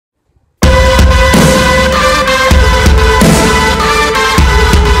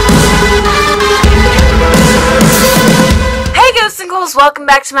welcome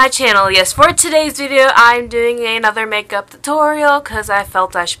back to my channel. Yes, for today's video I'm doing another makeup tutorial because I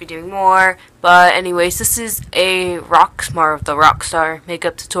felt I should be doing more. But anyways, this is a more of the Rockstar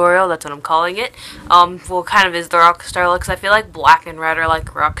makeup tutorial, that's what I'm calling it. What kind of is the Rockstar looks? I feel like black and red are like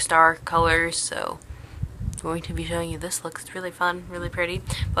Rockstar colors, so I'm going to be showing you this look. It's really fun, really pretty.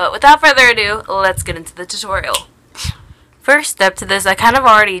 But without further ado, let's get into the tutorial. First step to this, I kind of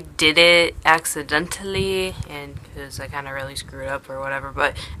already did it accidentally, and because I kind of really screwed up or whatever,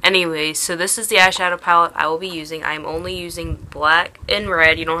 but anyways, so this is the eyeshadow palette I will be using. I'm only using black and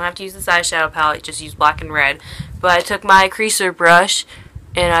red. You don't have to use this eyeshadow palette, just use black and red. But I took my creaser brush,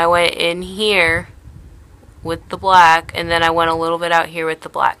 and I went in here with the black, and then I went a little bit out here with the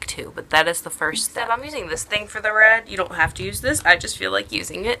black too, but that is the first step. I'm using this thing for the red. You don't have to use this, I just feel like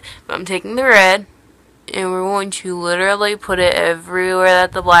using it. But I'm taking the red, and we're going to literally put it everywhere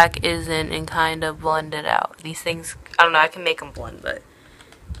that the black isn't and kind of blend it out. These things, I don't know, I can make them blend, but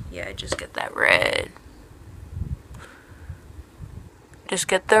yeah, just get that red. Just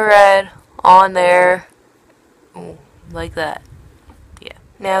get the red on there, like that. Yeah.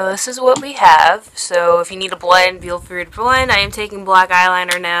 Now this is what we have, so if you need to blend, feel free to blend. I am taking black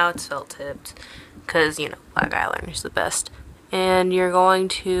eyeliner now, it's felt tipped, because, you know, black eyeliner is the best. And you're going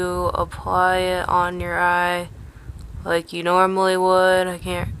to apply it on your eye like you normally would. I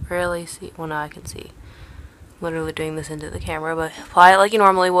can't really see. Well, no, I can see. I'm literally doing this into the camera, but apply it like you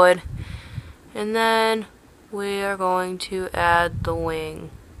normally would. And then we are going to add the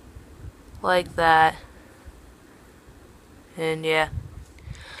wing like that. And yeah.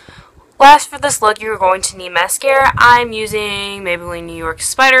 Last for this look, you're going to need mascara. I'm using Maybelline New York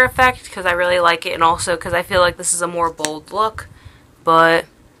Spider Effect because I really like it, and also because I feel like this is a more bold look. But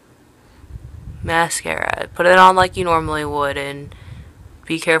mascara, put it on like you normally would, and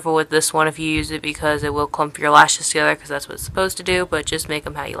be careful with this one if you use it because it will clump your lashes together because that's what it's supposed to do, but just make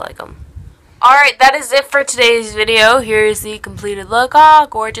them how you like them. Alright, that is it for today's video. Here's the completed look. Ah,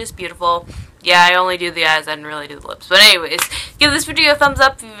 gorgeous, beautiful. Yeah, I only do the eyes, I didn't really do the lips. But anyways, give this video a thumbs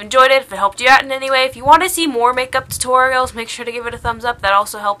up if you've enjoyed it, if it helped you out in any way. If you want to see more makeup tutorials, make sure to give it a thumbs up. That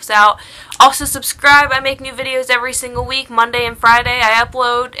also helps out. Also subscribe. I make new videos every single week, Monday and Friday. I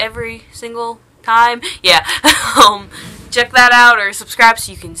upload every single time. Yeah. Check that out, or subscribe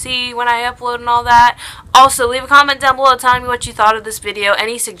so you can see when I upload and all that. Also, leave a comment down below telling me what you thought of this video.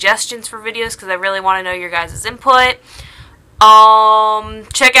 Any suggestions for videos, because I really want to know your guys' input.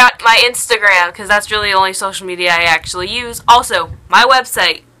 Check out my Instagram, because that's really the only social media I actually use. Also, my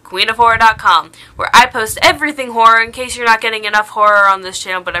website, queenofhorror.com, where I post everything horror, in case you're not getting enough horror on this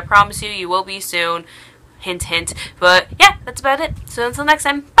channel, but I promise you, you will be soon. Hint, hint. But yeah, that's about it. So until next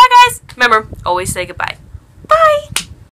time, bye guys! Remember, always say goodbye. Bye!